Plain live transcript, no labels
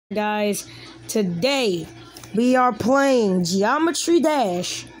Guys, today we are playing Geometry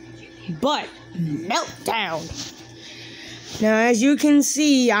Dash, but Meltdown. Now, as you can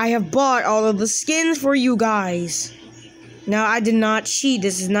see, I have bought all of the skins for you guys. Now, I did not cheat.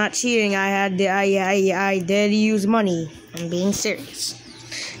 This is not cheating. I did use money. I'm being serious.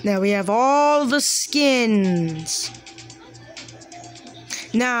 Now, we have all the skins.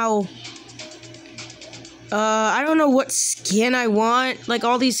 Now, I don't know what skin I want. Like,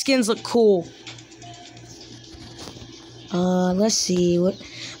 all these skins look cool. Let's see.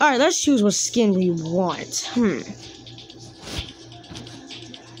 Alright, let's choose what skin we want.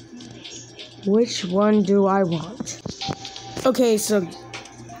 Which one do I want? Okay, so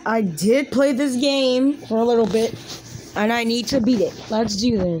I did play this game for a little bit, and I need to beat it. Let's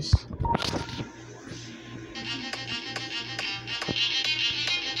do this.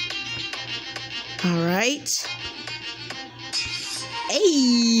 Alright.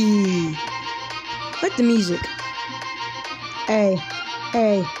 Hey! Like the music. Hey.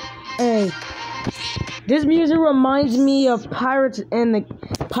 This music reminds me of Pirates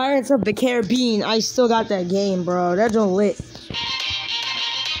of the Caribbean. I still got that game, bro. That joint lit.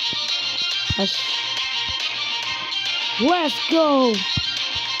 Let's go!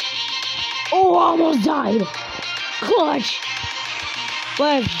 Oh, I almost died. Clutch!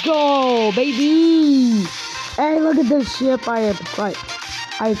 Let's go, baby! Hey, look at this ship I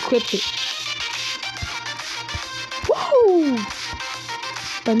equipped it. Woo!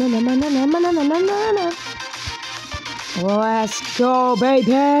 Let's go,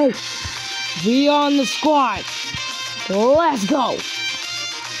 baby! We on the squad. Let's go!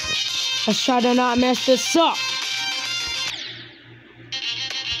 Let's try to not mess this up.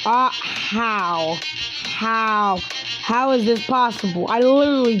 How is this possible? I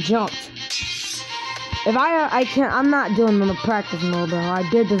literally jumped. If I'm not doing the practice mode, bro. I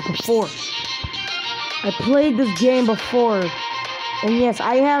did this before. I played this game before. And yes,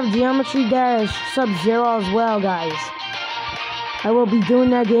 I have Geometry Dash Sub-Zero as well, guys. I will be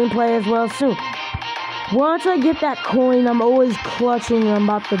doing that gameplay as well soon. Once I get that coin, I'm always clutching and I'm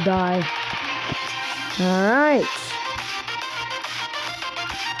about to die. Alright.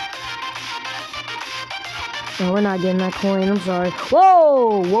 No, we're not getting that coin. I'm sorry.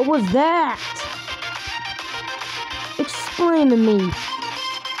 Whoa! What was that? Explain to me.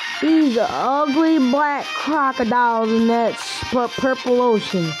 These ugly black crocodiles in that purple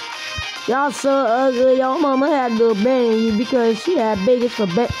ocean. Y'all so ugly. Your mama had to abandon you because she had bacon for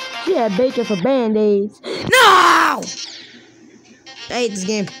band-aids. No! I hate this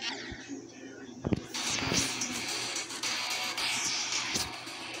game.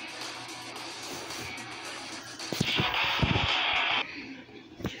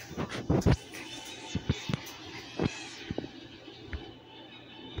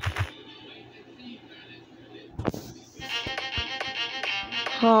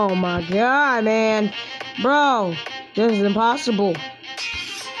 Oh my god, man. Bro, this is impossible.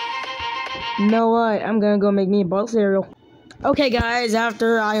 You know what? I'm gonna go make me a bowl of cereal. Okay, guys,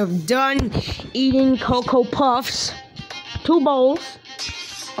 after I have done eating Cocoa Puffs, 2 bowls,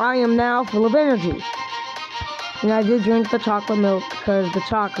 I am now full of energy. And I did drink the chocolate milk because the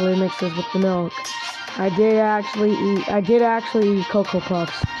chocolate mixes with the milk. I did actually eat Cocoa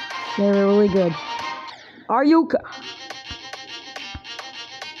Puffs. They were really good. Are you...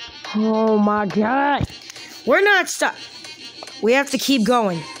 Oh my god. We're not stuck. We have to keep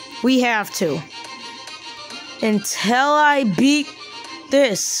going. We have to. Until I beat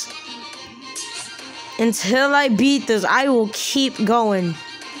this. I will keep going.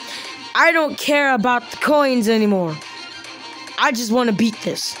 I don't care about the coins anymore. I just want to beat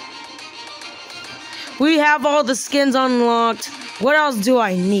this. We have all the skins unlocked. What else do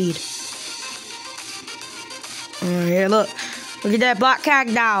I need? Here, look. Look at that black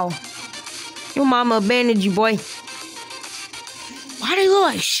cacti. Your mama abandoned you, boy. Why do they look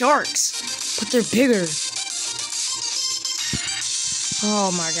like sharks? But they're bigger.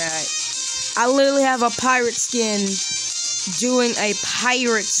 Oh my god. I literally have a pirate skin doing a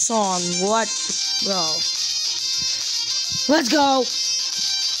pirate song. What? Bro. Let's go.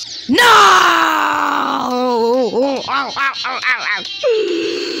 No! Ow, ow, ow, ow, ow.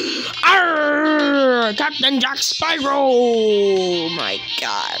 Arr, Captain Jack Sparrow! Oh my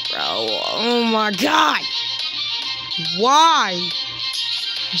god, bro. Oh my god! Why?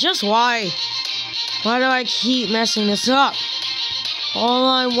 Just why? Why do I keep messing this up? All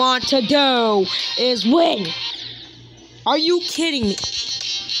I want to do is win! Are you kidding me?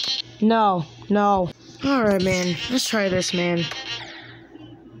 No. Alright, man. Let's try this, man.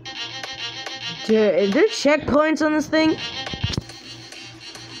 Dude, is there checkpoints on this thing?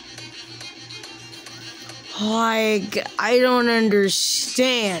 Like, I don't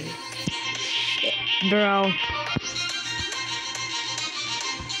understand. Shit, bro.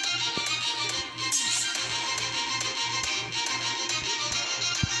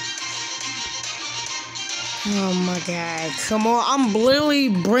 Oh my god, come on, I'm literally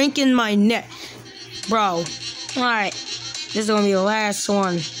breaking my neck. Bro, alright, this is gonna be the last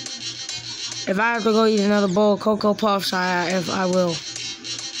one. If I have to go eat another bowl of Cocoa Puffs, I will.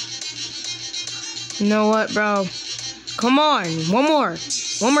 You know what, bro? Come on, one more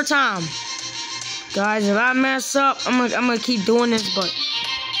time. Guys, if I mess up, I'm gonna keep doing this, but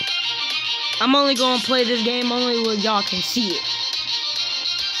I'm only gonna play this game only where y'all can see it.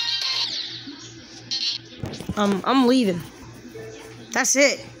 I'm leaving. That's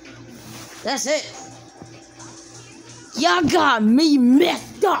it. That's it. Y'all got me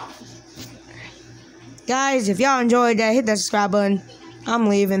messed up. Guys, if y'all enjoyed that, hit that subscribe button. I'm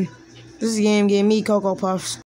leaving. This is the game gave me Cocoa Puffs.